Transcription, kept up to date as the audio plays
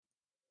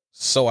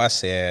So I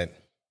said,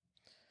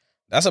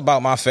 that's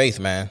about my faith,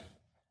 man.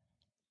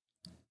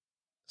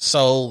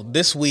 So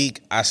this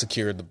week I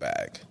secured the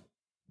bag,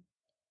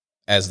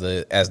 as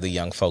the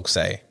young folks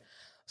say.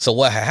 So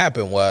what had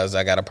happened was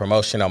I got a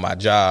promotion on my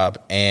job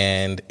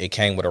and it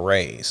came with a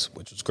raise,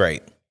 which was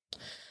great.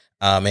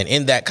 And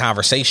in that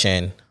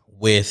conversation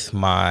with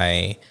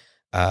my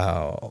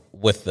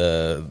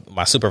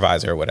my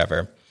supervisor or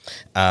whatever,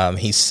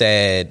 he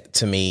said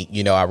to me,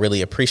 I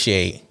really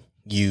appreciate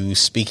you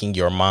speaking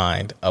your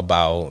mind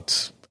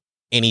about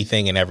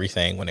anything and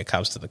everything when it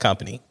comes to the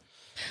company.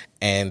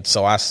 And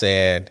so I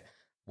said,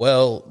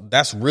 well,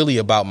 that's really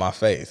about my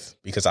faith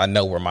because I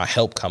know where my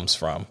help comes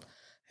from.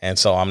 And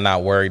so I'm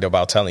not worried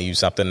about telling you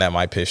something that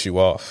might piss you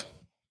off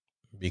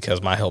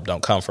because my help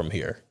don't come from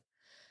here.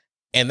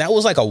 And that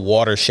was like a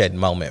watershed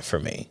moment for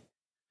me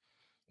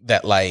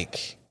that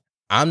like,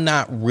 I'm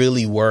not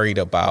really worried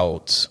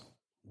about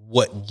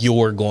what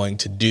you're going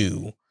to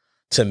do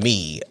to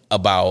me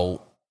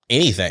about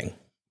anything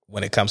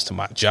when it comes to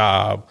my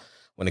job,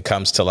 when it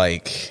comes to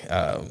like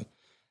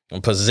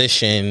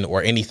position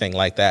or anything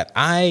like that.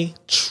 I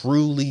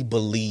truly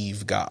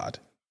believe God,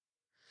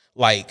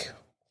 like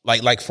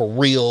for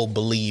real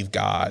believe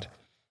God,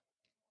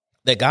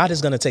 that God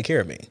is going to take care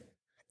of me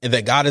and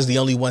that God is the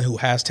only one who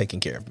has taken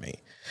care of me.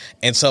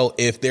 And so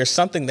if there's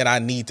something that I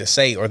need to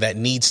say or that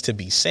needs to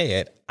be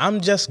said,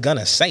 I'm just going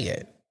to say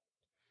it.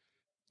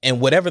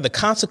 And whatever the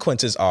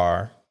consequences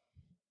are,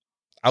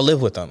 I'll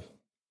live with them.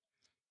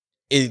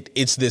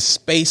 It's this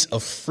space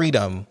of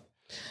freedom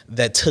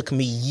that took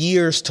me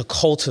years to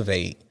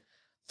cultivate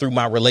through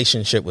my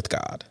relationship with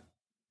God.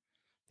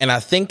 And I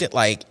think that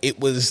like it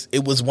was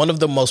one of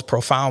the most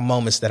profound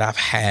moments that I've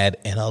had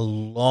in a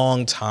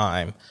long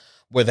time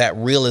where that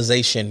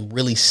realization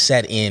really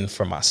set in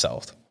for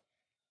myself.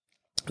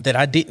 That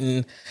I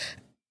didn't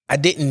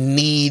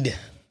need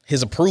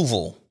his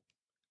approval.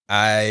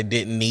 I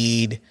didn't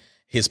need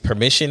his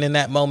permission in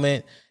that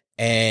moment.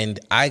 And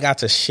I got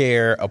to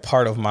share a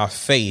part of my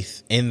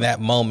faith in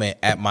that moment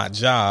at my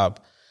job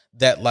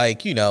that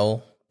like,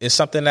 is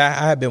something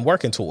that I have been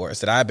working towards,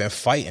 that I've been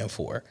fighting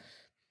for,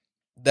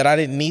 that I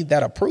didn't need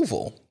that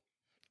approval.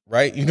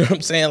 Right. You know what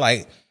I'm saying?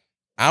 Like,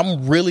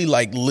 I'm really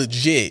like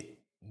legit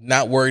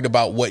not worried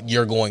about what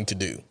you're going to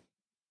do.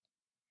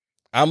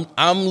 I'm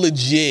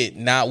legit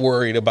not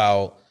worried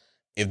about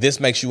if this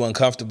makes you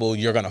uncomfortable,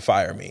 you're going to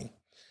fire me.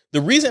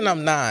 The reason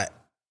I'm not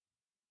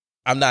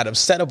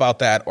upset about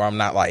that, or I'm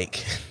not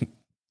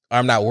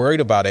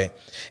worried about it,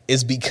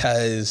 is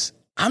because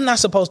I'm not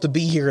supposed to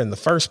be here in the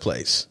first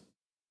place.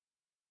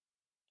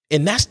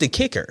 And that's the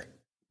kicker,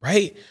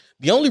 right?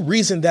 The only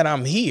reason that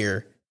I'm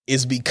here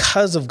is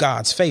because of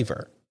God's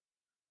favor.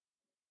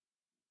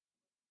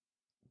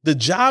 The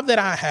job that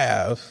I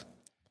have,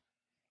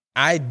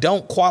 I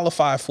don't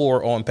qualify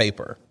for on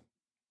paper.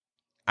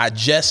 I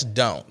just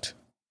don't.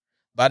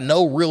 By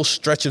no real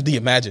stretch of the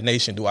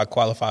imagination do I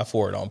qualify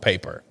for it on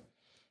paper.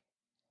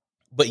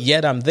 But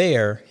yet I'm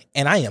there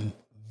and I am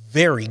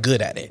very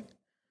good at it.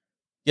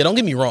 Yeah, don't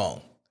get me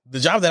wrong. The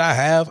job that I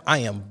have, I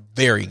am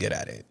very good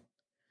at it.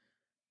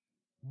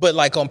 But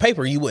like on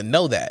paper, you wouldn't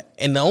know that.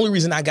 And the only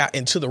reason I got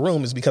into the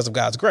room is because of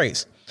God's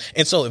grace.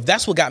 And so if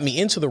that's what got me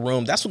into the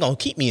room, that's what's going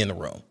to keep me in the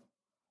room.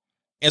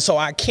 And so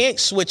I can't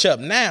switch up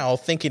now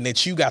thinking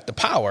that you got the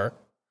power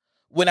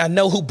when I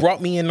know who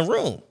brought me in the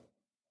room.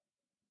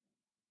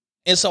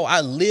 And so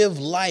I live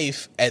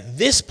life at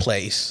this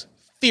place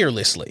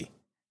fearlessly.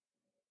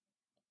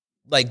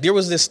 Like there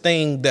was this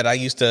thing that I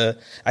used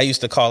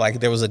to call, like,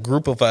 there was a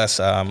group of us,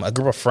 a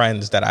group of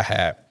friends that I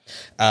had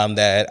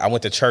that I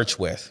went to church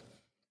with.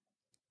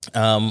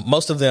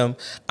 Most of them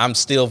I'm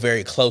still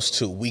very close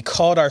to. We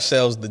called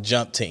ourselves the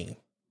Jump Team.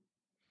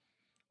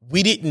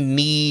 We didn't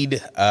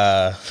need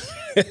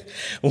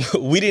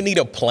we didn't need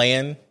a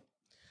plan.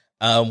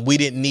 We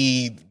didn't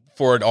need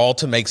for it all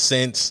to make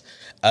sense.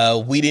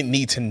 We didn't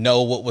need to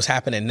know what was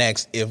happening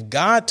next. If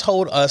God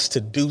told us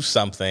to do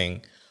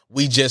something,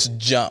 we just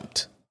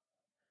jumped.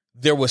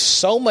 There was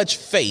so much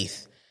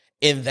faith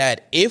in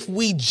that if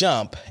we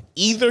jump,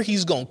 either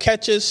he's going to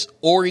catch us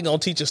or he's going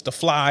to teach us to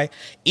fly.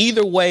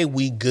 Either way,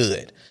 we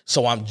good.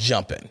 So I'm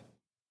jumping.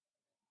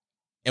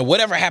 And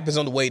whatever happens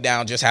on the way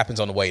down just happens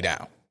on the way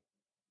down.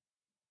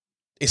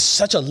 It's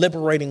such a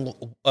liberating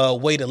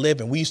way to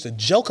live. And we used to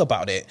joke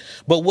about it.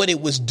 But what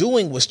it was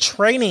doing was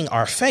training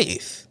our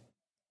faith.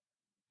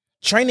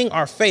 Training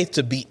our faith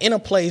to be in a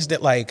place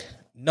that like,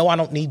 no, I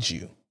don't need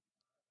you.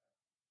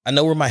 I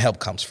know where my help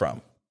comes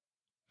from.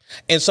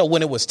 And so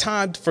when it was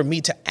time for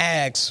me to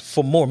ask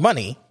for more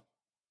money,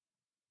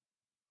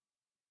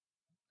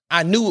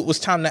 I knew it was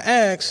time to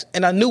ask,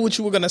 and I knew what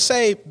you were going to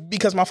say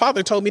because my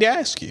father told me to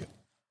ask you.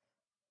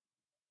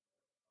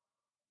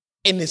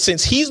 And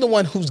since he's the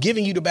one who's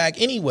giving you the bag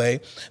anyway,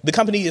 the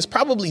company is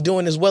probably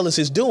doing as well as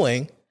it's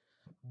doing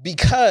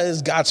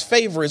because God's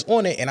favor is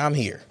on it and I'm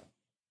here.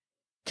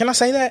 Can I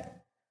say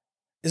that?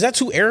 Is that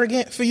too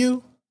arrogant for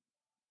you?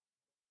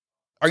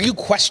 Are you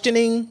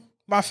questioning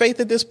my faith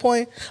at this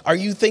point? Are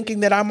you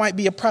thinking that I might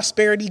be a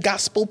prosperity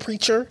gospel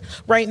preacher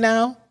right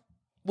now?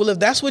 Well, if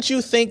that's what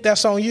you think,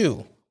 that's on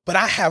you. But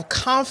I have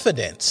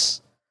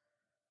confidence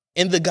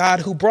in the God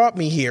who brought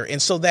me here.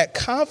 And so that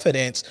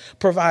confidence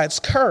provides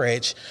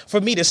courage for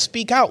me to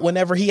speak out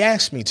whenever he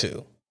asks me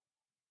to.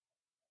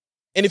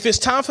 And if it's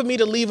time for me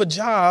to leave a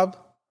job,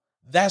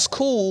 that's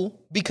cool,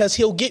 because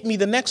he'll get me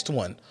the next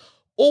one,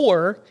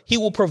 or he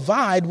will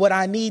provide what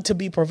I need to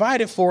be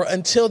provided for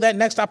until that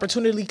next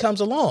opportunity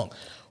comes along.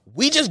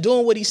 We just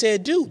doing what he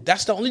said do.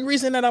 That's the only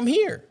reason that I'm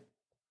here.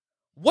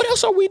 What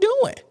else are we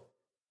doing?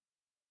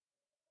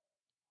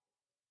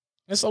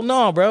 And so,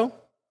 no, bro,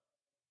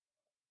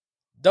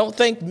 don't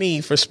thank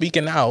me for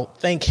speaking out.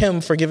 Thank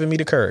him for giving me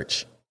the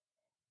courage.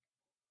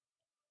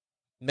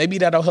 Maybe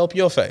that'll help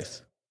your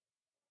faith.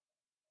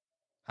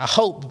 I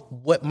hope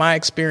what my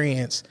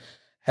experience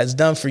has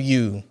done for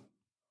you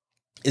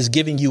is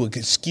giving you an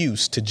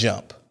excuse to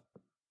jump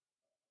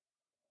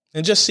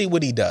and just see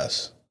what he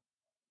does.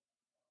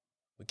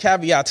 The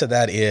caveat to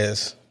that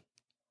is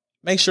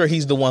make sure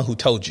he's the one who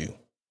told you.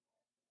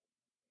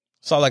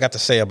 That's all I got to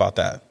say about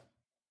that.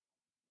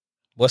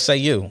 What say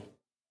you?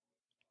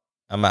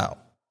 I'm out.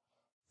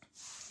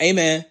 Hey,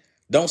 man,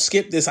 don't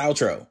skip this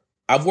outro.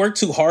 I've worked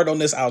too hard on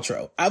this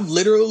outro. I've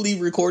literally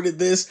recorded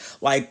this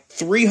like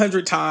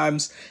 300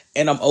 times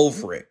and I'm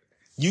over it.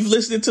 You've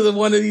listened to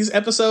one of these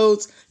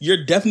episodes.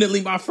 You're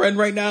definitely my friend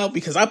right now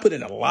because I put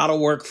in a lot of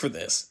work for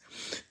this.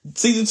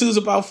 Season 2 is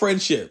about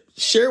friendship.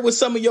 Share it with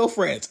some of your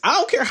friends. I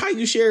don't care how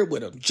you share it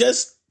with them.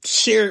 Just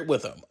share it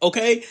with them,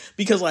 okay?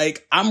 Because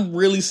like I'm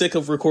really sick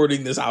of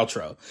recording this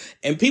outro,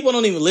 and people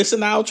don't even listen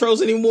to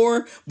outros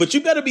anymore. But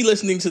you better be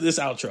listening to this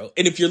outro.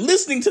 And if you're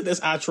listening to this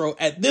outro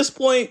at this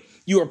point,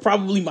 you are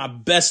probably my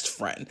best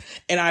friend,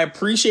 and I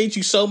appreciate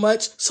you so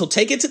much. So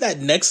take it to that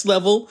next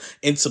level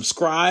and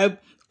subscribe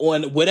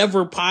on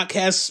whatever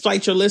podcast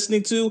site you're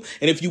listening to.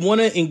 And if you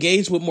want to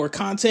engage with more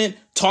content,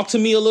 talk to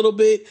me a little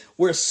bit.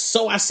 We're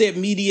So I Said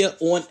Media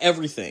on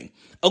everything.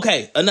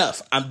 Okay,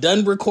 enough. I'm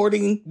done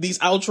recording these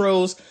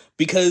outros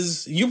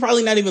because you're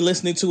probably not even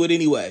listening to it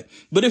anyway.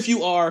 But if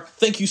you are,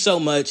 thank you so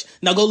much.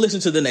 Now go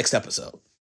listen to the next episode.